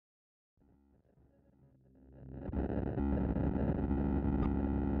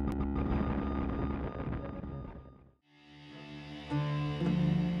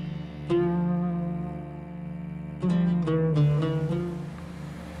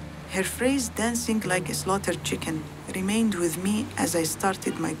Her phrase, dancing like a slaughtered chicken, remained with me as I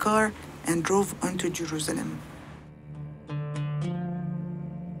started my car and drove onto Jerusalem.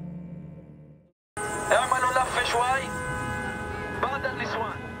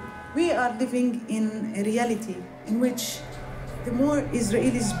 We are living in a reality in which the more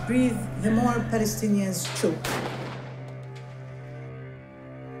Israelis breathe, the more Palestinians choke.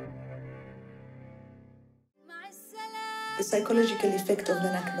 The psychological effect of the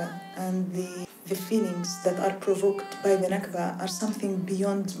Nakba and the feelings that are provoked by the Nakba are something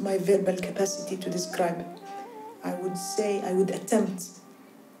beyond my verbal capacity to describe. I would attempt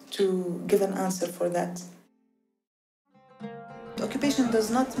to give an answer for that. The occupation does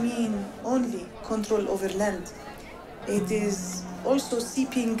not mean only control over land. It is also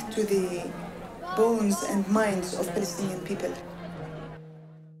seeping to the bones and minds of Palestinian people.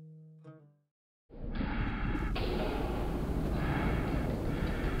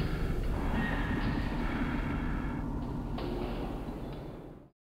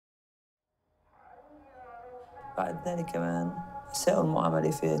 بعد ذلك كمان ساءوا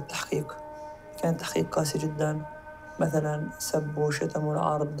المعاملة في التحقيق. كان تحقيق قاسي جدا. مثلا سبوا وشتموا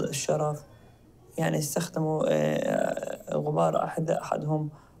العارض الشرف، يعني استخدموا غبار أحدهم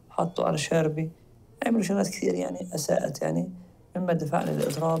حطوا على شاربي، عملوا شغلات كثير يعني أساءت يعني، مما دفعني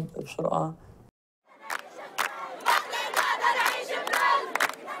للإضراب بسرعة.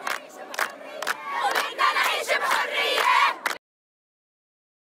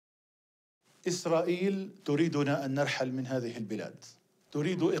 إسرائيل تريدنا أن نرحل من هذه البلاد،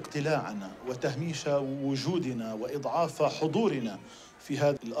 تريد اقتلاعنا وتهميش وجودنا وإضعاف حضورنا في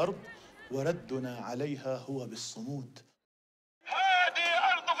هذه الأرض، وردنا عليها هو بالصمود. هذه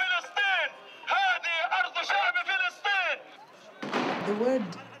أرض فلسطين، هذه أرض شعب فلسطين. The word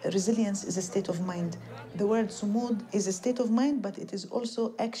resilience is a state of mind. The word sumud is a state of mind, but it is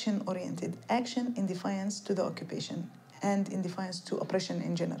also action-oriented. Action in defiance to the occupation and in defiance to oppression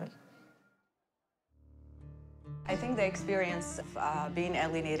in general. I think the experience of being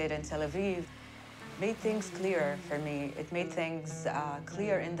alienated in Tel Aviv made things clearer for me. It made things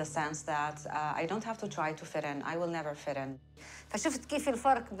clear in the sense that I don't have to try to fit in. I will never fit in. فشفت كيف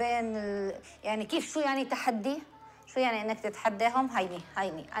الفرق بين يعني كيف شو يعني تحدي، شو يعني انك تتحداهم.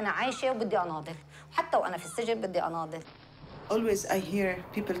 هيني انا عايشه وبدي اناضل، وحتى وانا في السجن بدي اناضل. Always I hear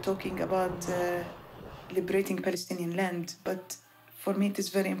people talking about liberating Palestinian land, but for me it is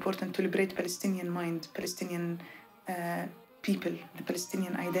very important to liberate Palestinian mind, Palestinian people, the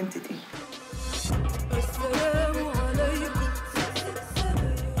Palestinian identity.